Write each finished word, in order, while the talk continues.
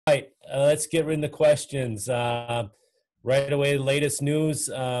right, let's get in the questions. Right away, latest news,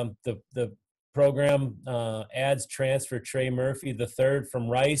 the program adds transfer Trey Murphy III from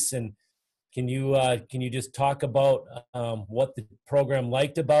Rice. And can you just talk about what the program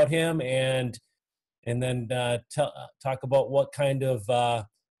liked about him, and then talk about what kind of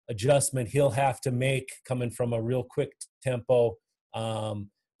adjustment he'll have to make coming from a real quick tempo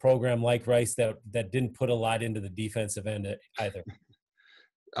program like Rice that didn't put a lot into the defensive end either.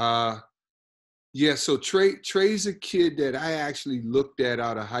 Yeah, so Trey's a kid that I actually looked at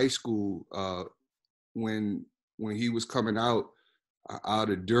out of high school when he was coming out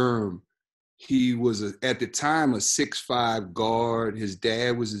of Durham. He was at the time a 6'5" guard. His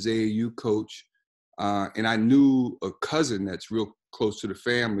dad was his AAU coach, and I knew a cousin that's real close to the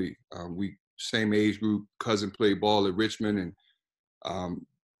family. We same age group. Cousin played ball at Richmond, and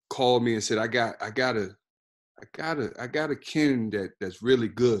called me and said, I got a kid that's really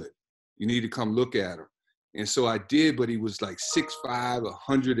good. You need to come look at him. And so I did, but he was like 6'5",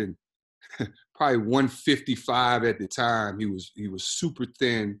 100 and probably 155 at the time. He was super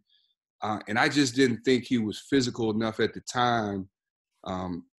thin. And I just didn't think he was physical enough at the time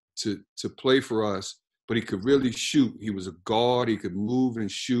to play for us, but he could really shoot. He was a guard. He could move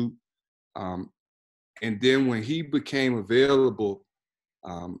and shoot. And then when he became available,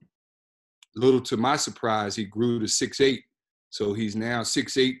 little to my surprise, he grew to 6'8". So he's now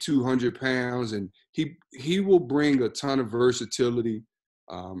 6'8", 200 pounds, and he will bring a ton of versatility.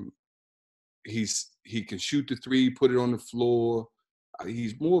 He can shoot the three, put it on the floor.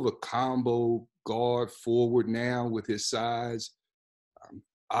 He's more of a combo guard forward now with his size.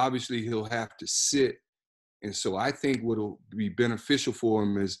 Obviously, he'll have to sit. And so I think what'll be beneficial for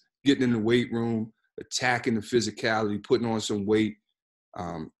him is getting in the weight room, attacking the physicality, putting on some weight,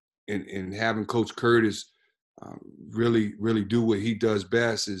 and having Coach Curtis really do what he does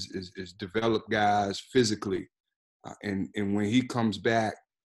best is develop guys physically. And when he comes back,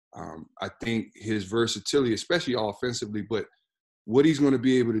 I think his versatility, especially offensively, but what he's going to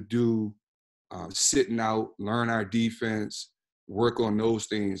be able to do sitting out, learn our defense, work on those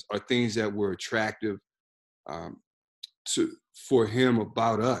things are things that were attractive for him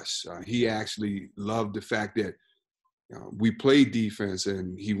about us. He actually loved the fact that we play defense,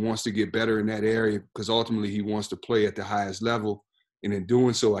 and he wants to get better in that area because ultimately he wants to play at the highest level. And in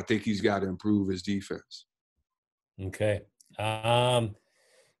doing so, I think he's got to improve his defense. Okay. Can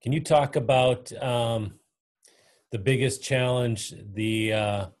you talk about the biggest challenge?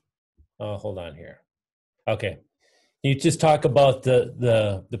 Hold on here. Okay. Can you just talk about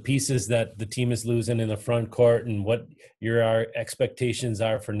the pieces that the team is losing in the front court and what our expectations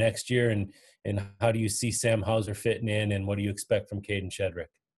are for next year, and how do you see Sam Hauser fitting in, and what do you expect from Caden Shedrick?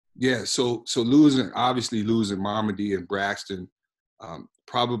 Yeah, so losing Mamadi and Braxton,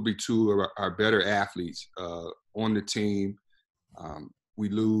 probably two of our better athletes on the team. We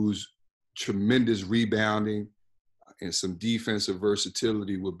lose tremendous rebounding and some defensive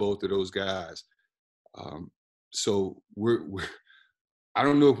versatility with both of those guys. So I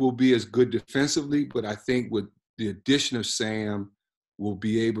don't know if we'll be as good defensively, but I think with the addition of Sam, we'll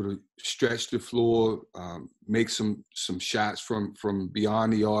be able to stretch the floor, make some shots from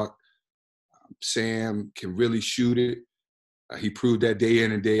beyond the arc. Sam can really shoot it. He proved that day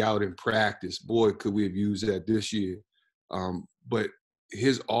in and day out in practice. Boy, could we have used that this year. But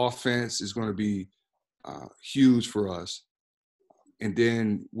his offense is going to be huge for us. And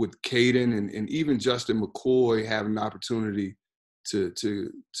then with Caden and even Justin McCoy having an opportunity to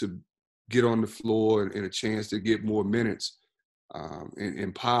get on the floor and a chance to get more minutes,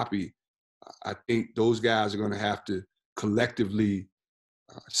 and Poppy, I think those guys are going to have to collectively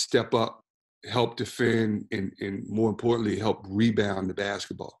step up, help defend, and more importantly, help rebound the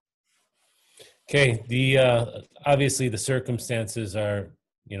basketball. Okay. Obviously the circumstances are,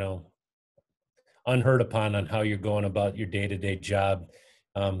 unheard upon on how you're going about your day-to-day job,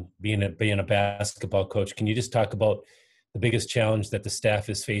 being a basketball coach. Can you just talk about the biggest challenge that the staff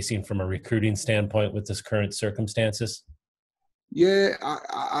is facing from a recruiting standpoint with this current circumstances? Yeah,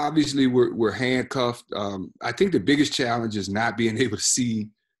 obviously we're handcuffed. I think the biggest challenge is not being able to see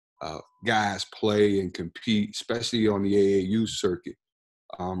guys play and compete, especially on the AAU circuit,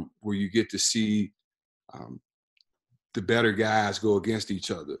 where you get to see the better guys go against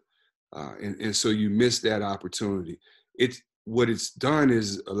each other. And so you miss that opportunity. What it's done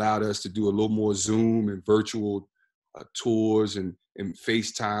is allowed us to do a little more Zoom and virtual tours and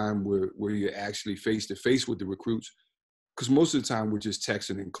FaceTime where you're actually face-to-face with the recruits, because most of the time we're just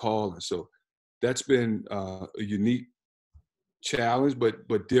texting and calling. So that's been a unique challenge,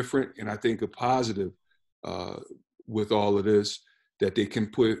 but different, and I think a positive with all of this. that they can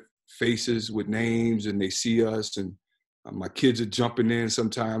put faces with names and they see us. And my kids are jumping in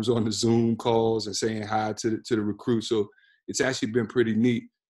sometimes on the Zoom calls and saying hi to the recruits. So it's actually been pretty neat.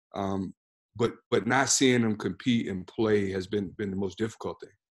 But not seeing them compete and play has been the most difficult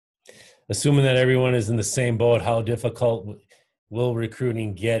thing. Assuming that everyone is in the same boat, how difficult will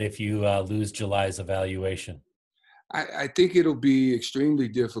recruiting get if you lose July's evaluation? I think it'll be extremely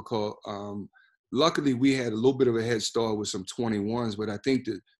difficult. Luckily, we had a little bit of a head start with some 21s, but I think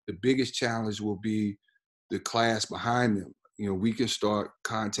that the biggest challenge will be the class behind them. You know, we can start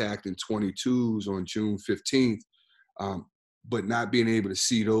contacting 22s on June 15th, but not being able to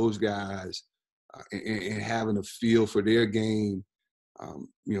see those guys and having a feel for their game,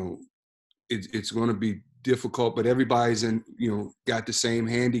 you know, it's going to be difficult, but everybody's got the same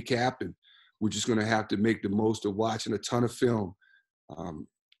handicap, and we're just going to have to make the most of watching a ton of film.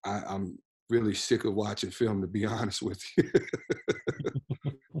 I'm really sick of watching film, to be honest with you.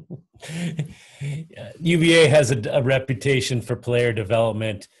 UVA has a reputation for player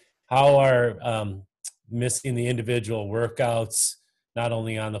development. How are missing the individual workouts, not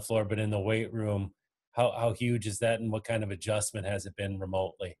only on the floor but in the weight room, how huge is that, and what kind of adjustment has it been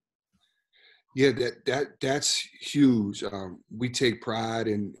remotely? Yeah, that's huge. We take pride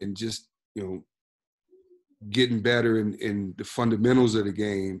in just getting better in the fundamentals of the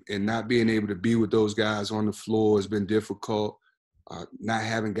game, and not being able to be with those guys on the floor has been difficult. Not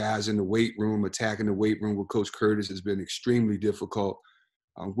having guys in the weight room, attacking the weight room with Coach Curtis has been extremely difficult.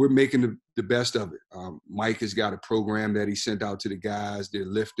 We're making the best of it. Mike has got a program that he sent out to the guys. They're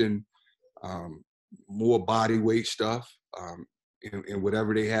lifting more body weight stuff. And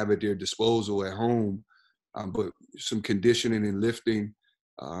whatever they have at their disposal at home, but some conditioning and lifting,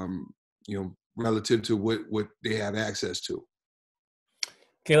 relative to what they have access to.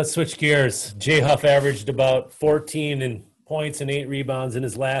 Okay, let's switch gears. Jay Huff averaged about 14 points and 8 rebounds in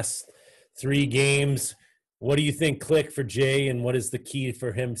his last 3 games. What do you think clicked for Jay, and what is the key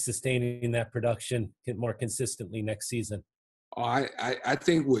for him sustaining that production more consistently next season? I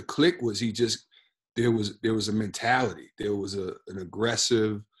think what clicked was there was a mentality. There was an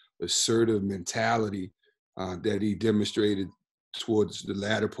aggressive, assertive mentality that he demonstrated towards the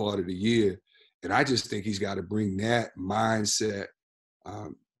latter part of the year. And I just think he's got to bring that mindset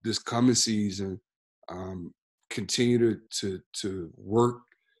this coming season, continue to work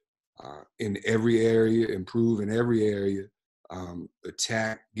in every area, improve in every area,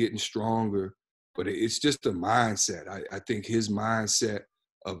 attack, getting stronger. But it's just a mindset. I think his mindset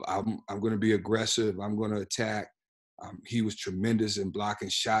of I'm going to be aggressive, I'm going to attack. He was tremendous in blocking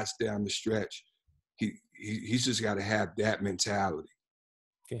shots down the stretch. He's just got to have that mentality.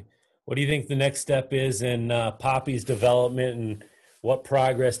 Okay. What do you think the next step is in Poppy's development, and what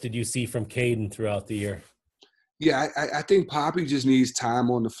progress did you see from Caden throughout the year? Yeah, I think Poppy just needs time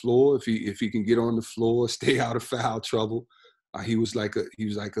on the floor. If he can get on the floor, stay out of foul trouble. He was like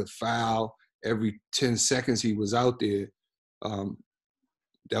a foul every 10 seconds he was out there.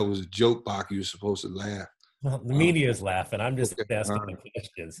 That was a joke, Bach. You were supposed to laugh. Well, the media is laughing. I'm just asking the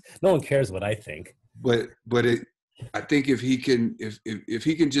questions. No one cares what I think. But I think if he can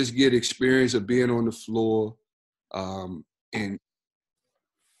just get experience of being on the floor, and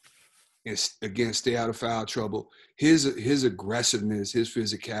again stay out of foul trouble, his aggressiveness, his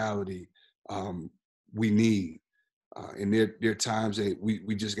physicality, we need. And there are times that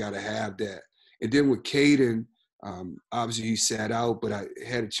we just got to have that. And then with Caden, obviously he sat out, but I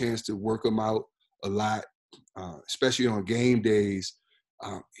had a chance to work him out a lot, especially on game days.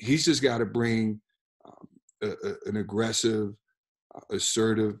 He's just got to bring an aggressive,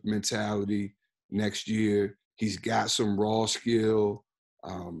 assertive mentality next year. He's got some raw skill,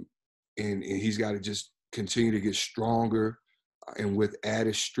 and he's got to just continue to get stronger, and with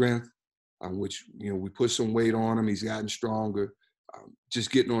added strength, which we put some weight on him. He's gotten stronger.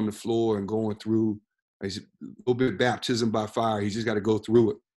 Just getting on the floor and going through. He's a little bit baptism by fire. He's just got to go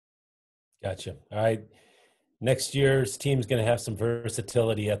through it. Gotcha. All right. Next year's team's going to have some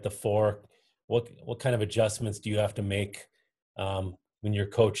versatility at the 4. What kind of adjustments do you have to make when you're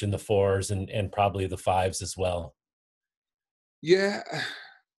coaching the 4s and probably the 5s as well? Yeah,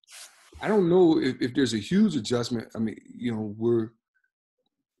 I don't know if there's a huge adjustment. I mean, we're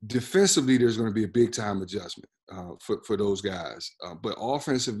defensively, there's going to be a big time adjustment for those guys. But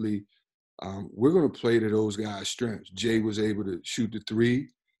offensively, we're going to play to those guys' strengths. Jay was able to shoot the 3.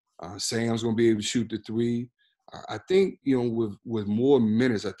 Sam's going to be able to shoot the 3. I think, with more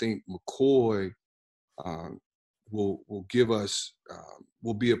minutes, I think McCoy will give us,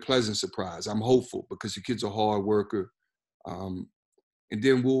 will be a pleasant surprise. I'm hopeful because the kid's a hard worker. and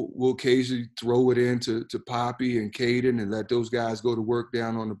then we'll occasionally throw it into Poppy and Caden and let those guys go to work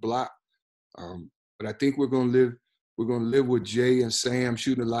down on the block. But I think we're gonna live with Jay and Sam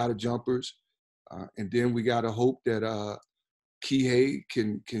shooting a lot of jumpers, and then we gotta hope that Kihei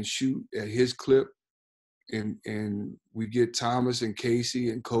can shoot at his clip, and we get Thomas and Casey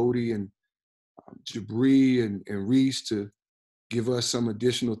and Cody and Jabri and Reese to give us some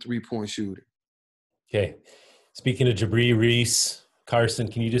additional 3-point shooting. Okay. Speaking of Jabri, Reese, Carson,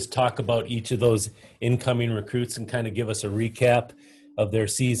 can you just talk about each of those incoming recruits and kind of give us a recap of their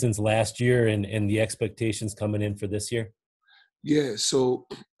seasons last year and the expectations coming in for this year? Yeah, so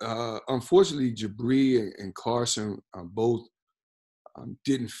unfortunately, Jabri and Carson both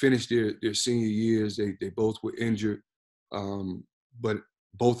didn't finish their senior years. They both were injured, but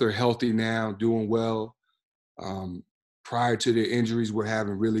both are healthy now, doing well. Prior to their injuries, were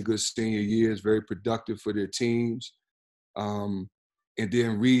having really good senior years, very productive for their teams. And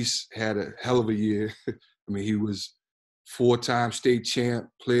then Reese had a hell of a year. I mean, he was 4-time state champ,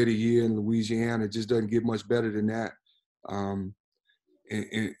 player of the year in Louisiana. It just doesn't get much better than that.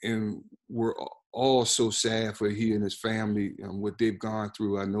 And we're all so sad for he and his family and what they've gone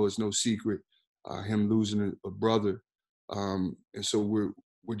through. I know it's no secret, him losing a brother. And so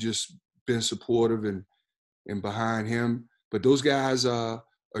we're just been supportive and behind him. But those guys are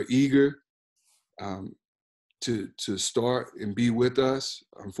eager to start and be with us.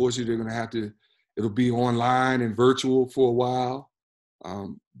 Unfortunately, they're going to have to. It'll be online and virtual for a while.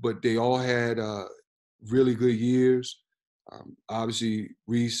 But they all had really good years. Obviously,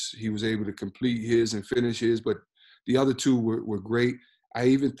 Reese, he was able to complete his and finish his, but the other two were great. I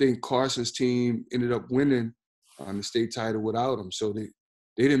even think Carson's team ended up winning the state title without him, so they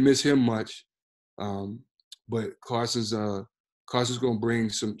didn't miss him much. But Carson's going to bring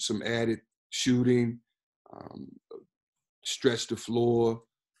some added shooting, stretch the floor,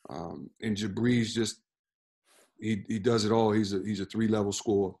 and Jabri's just he does it all. He's a 3-level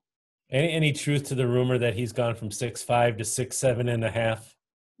scorer. Any truth to the rumor that he's gone from 6'5" to 6'7.5"?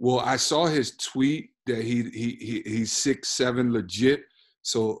 Well, I saw his tweet that he's 6'7" legit.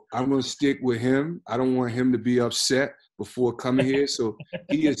 So I'm going to stick with him. I don't want him to be upset before coming here. So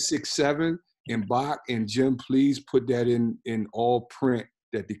he is 6'7". And Bach and Jim, please put that in all print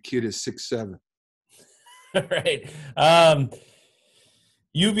that the kid is 6'7". All right.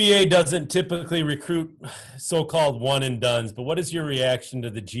 UVA doesn't typically recruit so-called one and dones, but what is your reaction to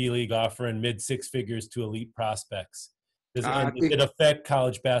the G League offering mid-six figures to elite prospects? Does it affect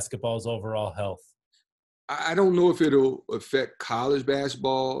college basketball's overall health? I don't know if it'll affect college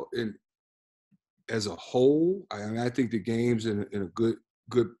basketball as a whole. I think the game's in a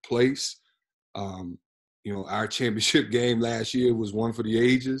good place. Our championship game last year was one for the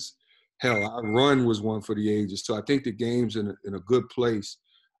ages. Hell, our run was one for the ages. So I think the game's in a good place.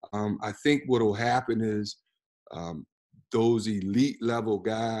 I think what will happen is those elite level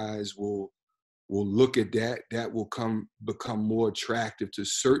guys will look at that. That will become more attractive to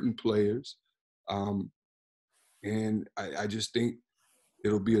certain players. And I just think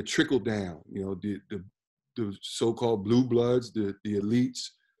it'll be a trickle down. The so-called blue bloods, the elites,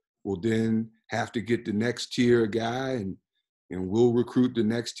 will then have to get the next tier guy, and we'll recruit the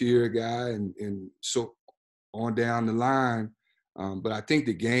next tier guy, and so on down the line. But I think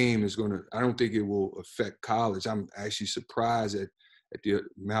the game is I don't think it will affect college. I'm actually surprised at the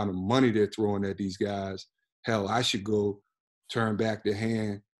amount of money they're throwing at these guys. Hell, I should go turn back the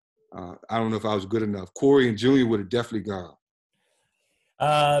hand. I don't know if I was good enough. Corey and Junior would have definitely gone.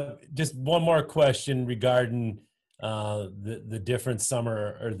 Just one more question regarding the different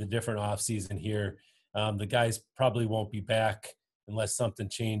summer or the different off season here. The guys probably won't be back unless something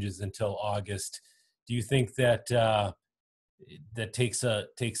changes until August. Do you think that that takes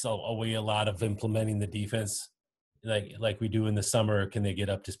away a lot of implementing the defense like we do in the summer? Or can they get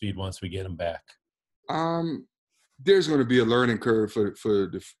up to speed once we get them back? There's going to be a learning curve for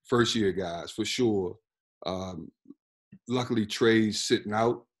the first year guys for sure. Luckily, Trey's sitting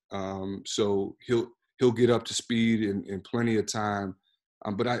out, so he'll get up to speed in plenty of time.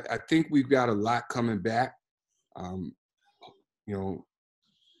 But I think we've got a lot coming back.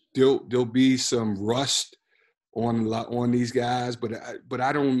 There'll be some rust on these guys, but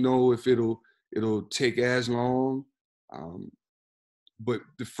I don't know if it'll take as long. But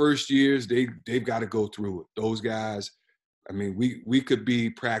the first years they've got to go through it. Those guys, I mean, we could be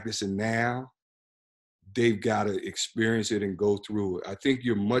practicing now. They've got to experience it and go through it. I think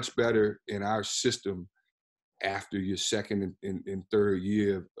you're much better in our system after your second and third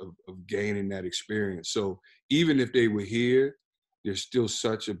year of gaining that experience. So even if they were here, there's still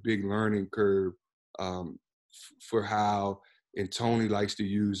such a big learning curve for how and Tony likes to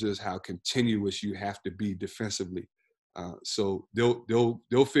use this, how continuous you have to be defensively. So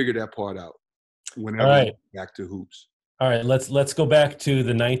they'll figure that part out whenever All we right. get back to hoops. All right, let's go back to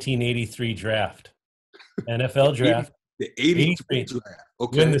the 1983 draft, NFL draft. The 83 draft.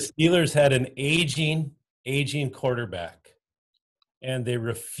 Okay. When the Steelers had an aging quarterback, and they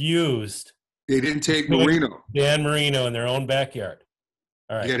refused. They didn't take Marino. Dan Marino in their own backyard.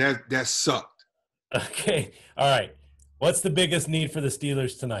 All right. Yeah, that sucked. Okay. All right. What's the biggest need for the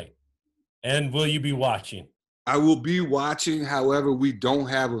Steelers tonight? And will you be watching? I will be watching. However, we don't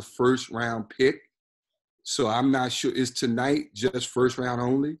have a first-round pick, so I'm not sure. Is tonight just first round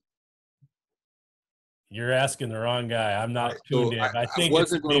only? You're asking the wrong guy. I'm not tuned in. I think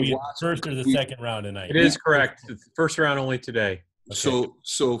it's maybe first or the second round tonight. It is correct. It's first round only today. Okay.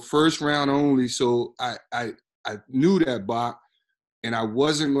 So first round only. So I knew that, Bach, and I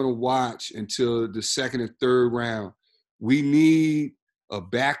wasn't going to watch until the second and third round. We need a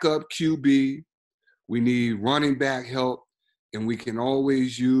backup QB. We need running back help, and we can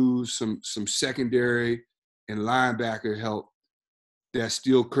always use some secondary and linebacker help. That's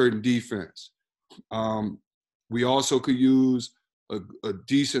steel curtain defense. We also could use a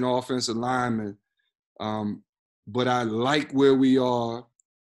decent offensive lineman. But I like where we are.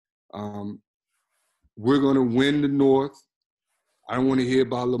 We're going to win the North. I don't want to hear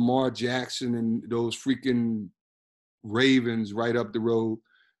about Lamar Jackson and those freaking Ravens right up the road.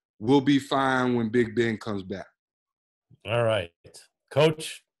 We'll be fine when Big Ben comes back. All right.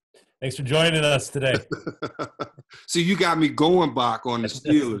 Coach, thanks for joining us today. See, you got me going, Bach, on the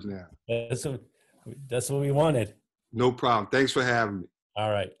Steelers now. That's what we wanted. No problem. Thanks for having me.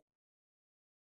 All right.